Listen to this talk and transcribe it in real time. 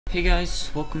Hey guys,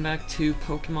 welcome back to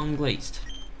Pokémon Glazed.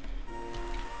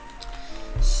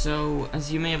 So,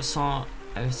 as you may have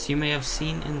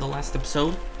seen in the last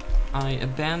episode, I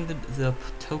abandoned the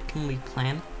Tokenly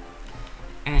plan.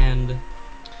 And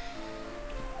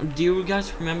do you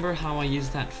guys remember how I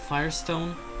used that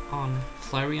Firestone on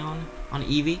Flareon on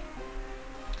Eevee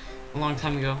a long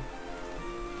time ago?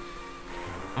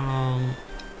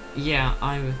 Yeah,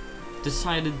 I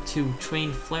decided to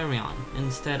train Flareon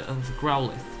instead of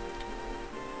Growlithe.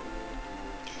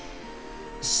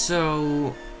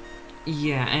 So,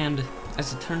 yeah, and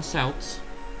as it turns out,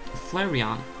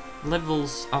 Flareon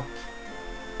levels up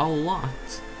a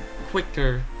lot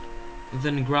quicker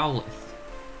than Growlithe.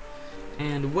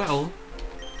 And, well,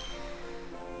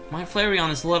 my Flareon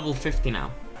is level 50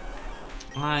 now.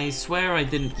 I swear I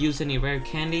didn't use any rare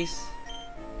candies.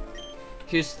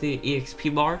 Here's the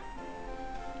EXP bar.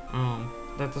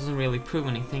 That doesn't really prove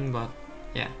anything, but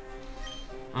yeah.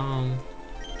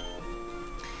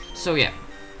 So yeah.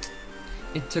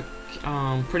 It took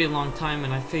pretty long time,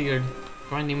 and I figured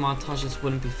grinding montages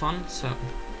wouldn't be fun, so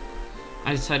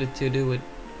I decided to do it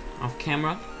off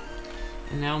camera.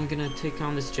 And now I'm gonna take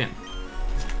on this gym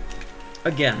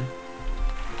again.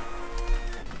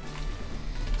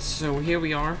 So here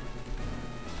we are,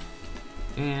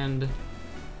 and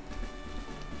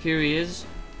here he is.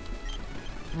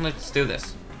 Let's do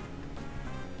this.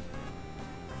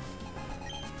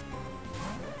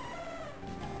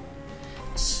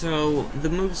 So, the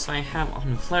moves I have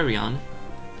on Flareon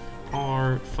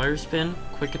are Fire Spin,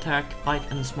 Quick Attack, Bite,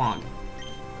 and Smog.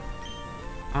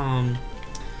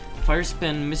 Fire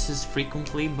Spin misses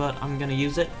frequently, but I'm gonna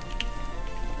use it.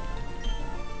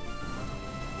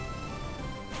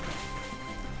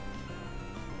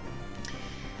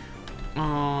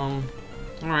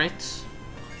 Alright.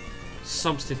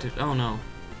 Substitute. Oh no.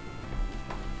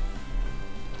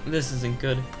 This isn't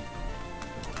good.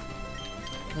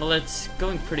 Well, it's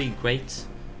going pretty great.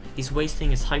 He's wasting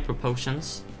his hyper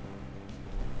potions,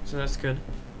 so that's good.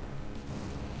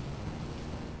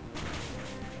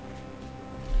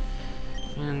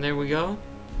 And there we go.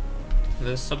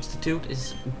 The substitute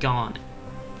is gone.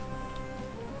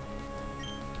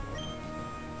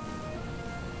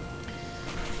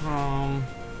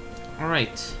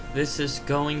 Alright, this is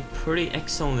going pretty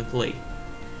excellently.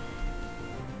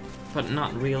 But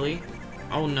not really.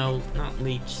 Oh no, not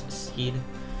Leech Seed.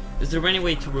 Is there any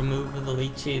way to remove the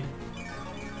Leech Seed?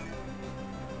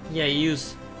 Yeah,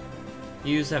 use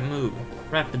that move,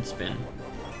 Rapid Spin.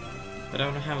 But I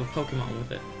don't have a Pokemon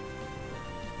with it.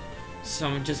 So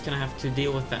I'm just gonna have to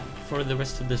deal with that for the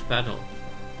rest of this battle.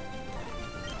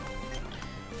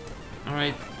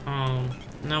 Alright, now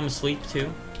I'm asleep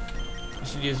too. I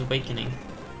should use Awakening.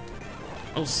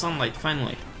 Oh, Sunlight,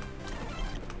 finally.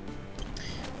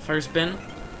 Fire Spin.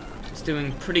 It's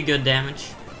doing pretty good damage.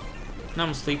 Now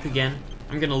I'm asleep again.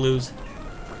 I'm gonna lose.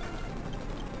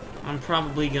 I'm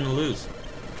probably gonna lose.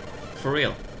 For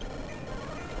real.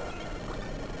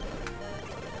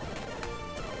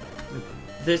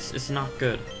 This is not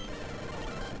good.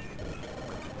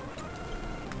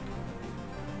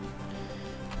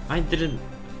 I didn't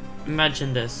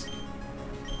imagine this.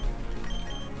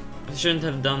 I shouldn't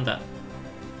have done that.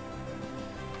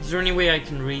 Is there any way I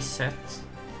can reset?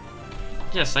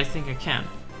 Yes, I think I can.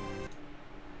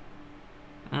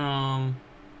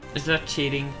 Is that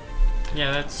cheating?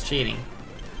 Yeah, that's cheating.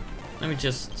 Let me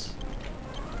just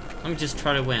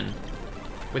try to win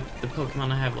with the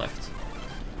Pokemon I have left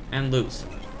and lose,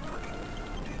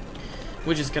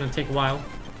 which is gonna take a while.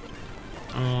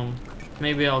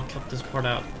 Maybe I'll cut this part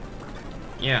out.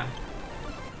 Yeah,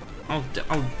 I'll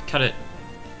cut it.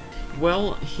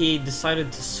 Well, he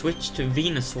decided to switch to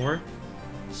Venusaur,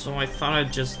 so I thought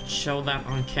I'd just show that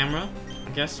on camera, I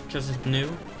guess, because it's new.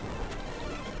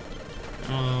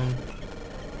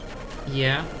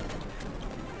 Yeah.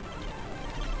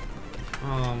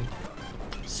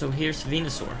 So here's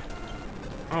Venusaur.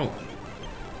 Oh,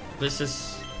 this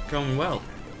is going well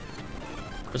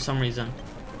for some reason.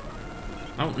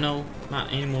 Oh no,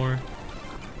 not anymore.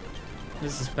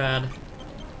 This is bad.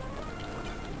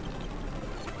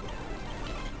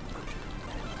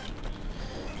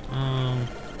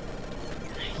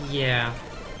 Yeah.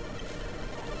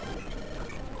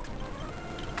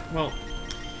 Well,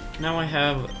 now I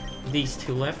have these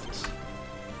two left.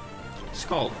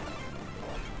 Scald.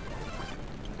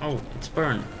 Oh, it's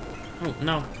Burn. Oh,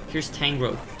 no. Here's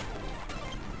Tangrowth.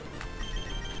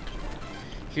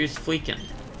 Here's Fleekin.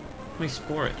 Let me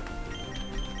Spore it.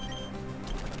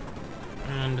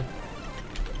 And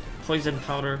Poison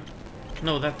Powder.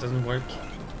 No, that doesn't work.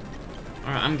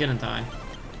 Alright, I'm gonna die.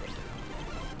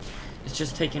 It's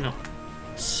just taking a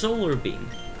Solar Beam.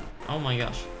 Oh my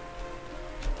gosh.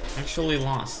 Actually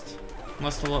lost.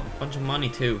 Lost a bunch of money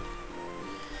too.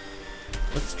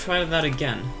 Let's try that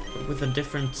again, but with a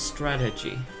different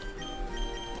strategy.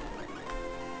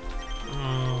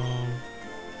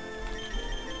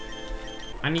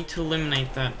 I need to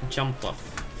eliminate that jump buff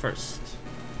first,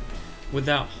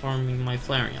 without harming my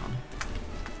Flareon.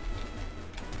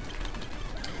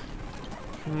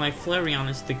 My Flareon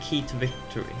is the key to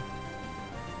victory.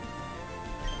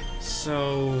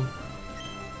 So...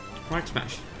 Mark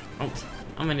Smash. Oh,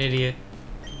 I'm an idiot.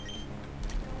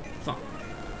 Fuck.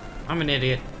 I'm an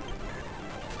idiot.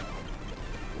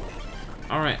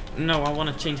 Alright, no, I want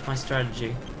to change my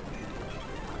strategy.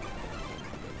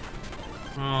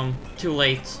 Too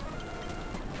late.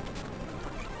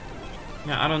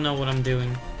 Yeah, I don't know what I'm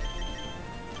doing.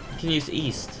 I can use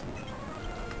East.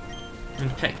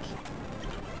 And Peck.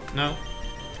 No?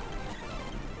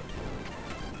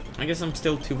 I guess I'm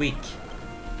still too weak.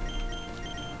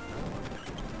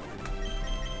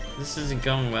 This isn't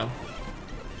going well.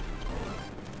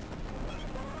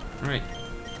 Alright.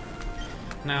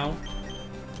 Now,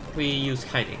 we use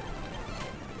Kiting.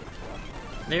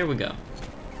 There we go.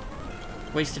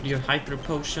 Wasted your Hyper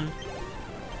Potion.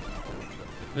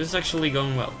 This is actually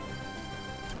going well.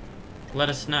 Let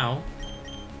us now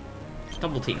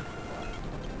double team.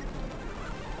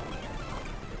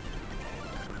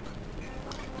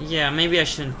 Yeah, maybe I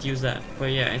shouldn't use that,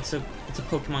 but yeah, it's a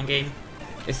Pokemon game.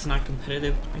 It's not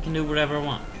competitive. I can do whatever I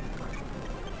want.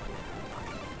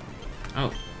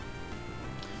 Oh.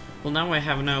 Well, now I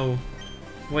have no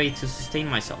way to sustain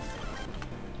myself.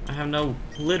 I have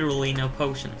literally no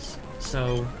potions.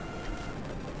 So,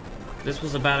 this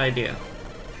was a bad idea.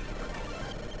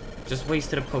 Just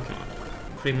wasted a Pokemon,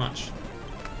 pretty much.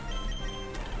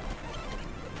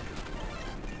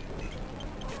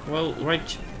 Well,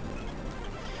 right.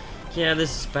 Yeah,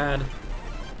 this is bad.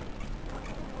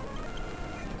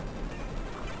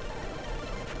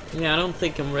 Yeah, I don't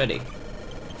think I'm ready.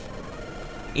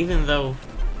 Even though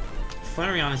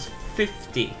Flareon is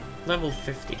 50, level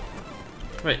 50.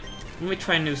 Right, let me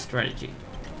try a new strategy.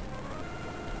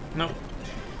 No,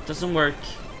 doesn't work.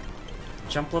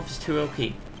 Jump Bluff is too OP.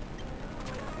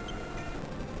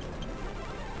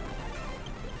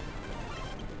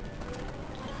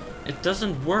 It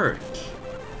doesn't work.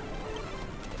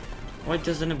 Why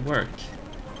doesn't it work?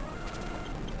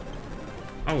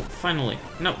 Oh, finally.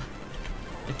 No,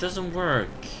 it doesn't work.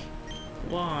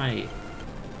 Why?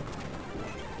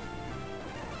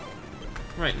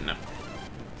 Right, no.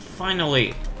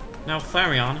 Finally. Now,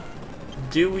 Flareon,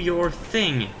 do your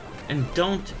thing. And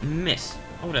don't miss.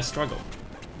 Oh, that struggle.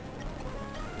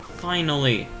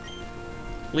 Finally.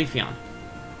 Leafeon.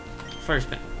 First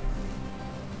spin.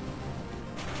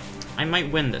 I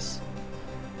might win this.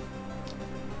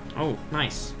 Oh,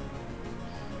 nice.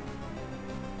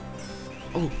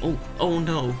 Oh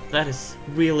no. That is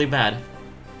really bad.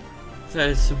 That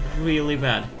is really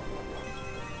bad.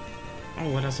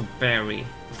 Oh, it has a berry.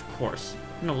 Of course.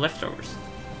 No leftovers.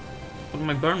 But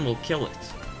my burn will kill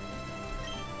it.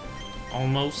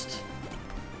 Almost.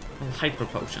 A Hyper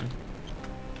Potion.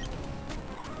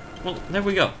 Well, there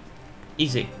we go.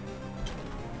 Easy.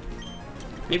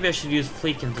 Maybe I should use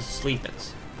Fleekin to sleep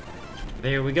it.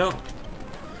 There we go.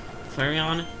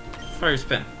 Flareon, Fire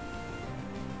Spin.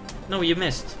 No, you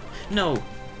missed. No.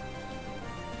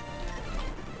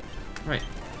 Right.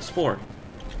 Spore.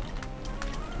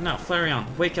 Now,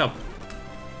 Flareon, wake up.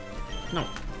 No,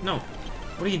 no.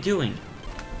 What are you doing?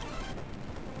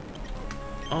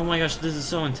 Oh my gosh, this is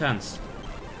so intense.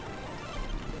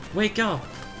 Wake up!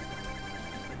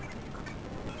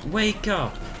 Wake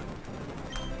up!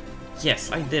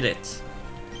 Yes, I did it.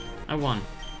 I won.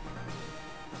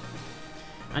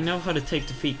 I know how to take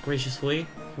defeat graciously.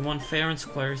 You won fair and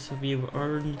square, so you've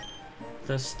earned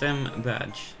the STEM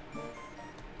badge.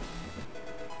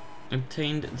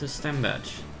 Obtained the STEM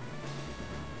badge.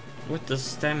 What does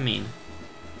STEM mean?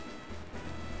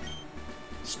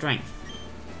 Strength.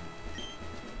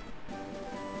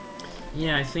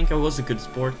 Yeah, I think I was a good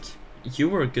sport. You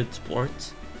were a good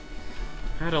sport.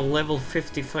 I had a level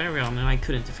 50 Flareon and I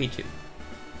couldn't defeat you.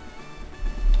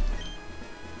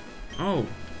 Oh,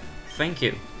 thank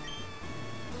you.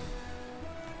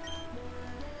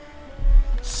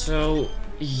 So,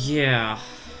 yeah.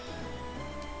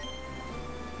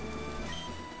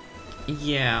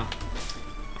 Yeah.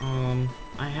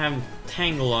 I have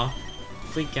Tangela,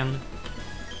 Fleekin.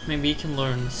 Maybe you can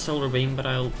learn Solar Beam, but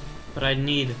I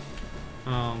need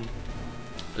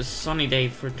a sunny day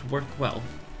for it to work well.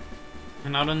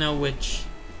 And I don't know which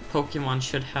Pokemon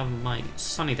should have my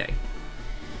sunny day.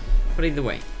 But either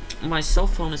way, my cell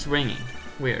phone is ringing.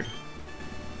 Weird.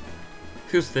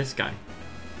 Who's this guy?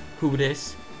 Who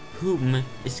this? Whom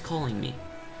is calling me?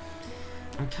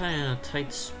 I'm kinda in a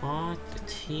tight spot.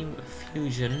 Team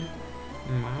Fusion.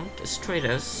 Mount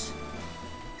Stratus.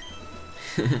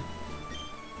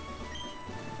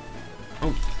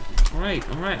 Oh, alright,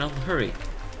 I'll hurry.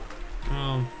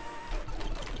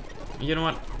 You know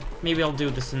what? Maybe I'll do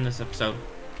this in this episode.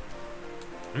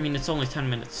 I mean, it's only 10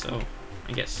 minutes, so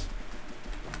I guess.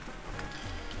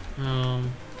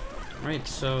 Right,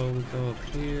 so we go up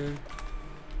here.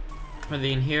 Are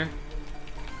they in here?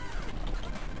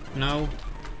 No.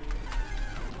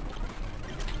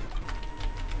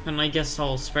 And I guess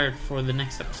I'll spare it for the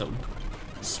next episode.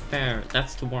 Spare,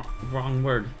 that's the wrong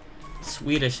word.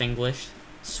 Swedish English.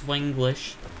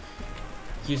 Swenglish.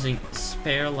 Using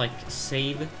spare like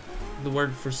save. The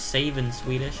word for save in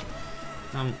Swedish.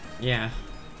 Yeah.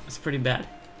 It's pretty bad.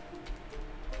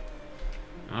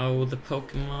 Oh, the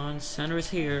Pokemon Center is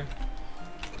here.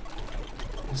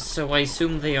 So I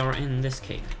assume they are in this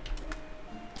cave.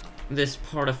 This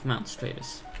part of Mount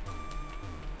Stratus.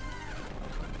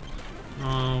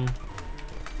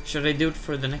 Should I do it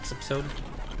for the next episode?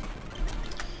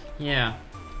 Yeah,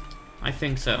 I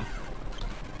think so.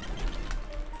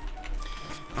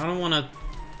 I don't want to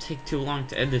take too long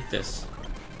to edit this.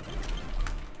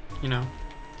 You know,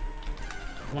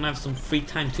 I want to have some free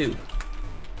time too.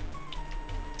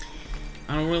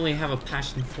 I don't really have a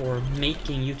passion for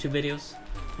making YouTube videos.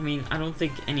 I mean, I don't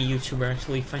think any YouTuber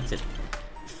actually finds it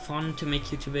fun to make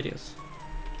YouTube videos.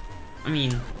 I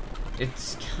mean,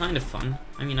 it's kind of fun.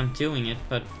 I mean, I'm doing it,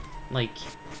 but like,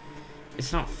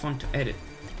 it's not fun to edit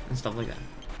and stuff like that.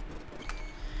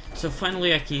 So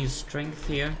finally I can use strength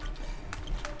here.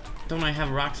 Don't I have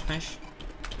rock smash?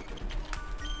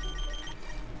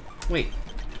 Wait,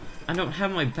 I don't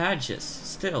have my badges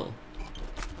still.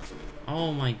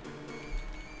 Oh my.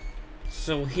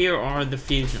 So here are the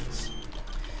fusions.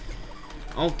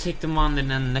 I'll take them on in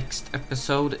the next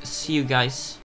episode. See you guys.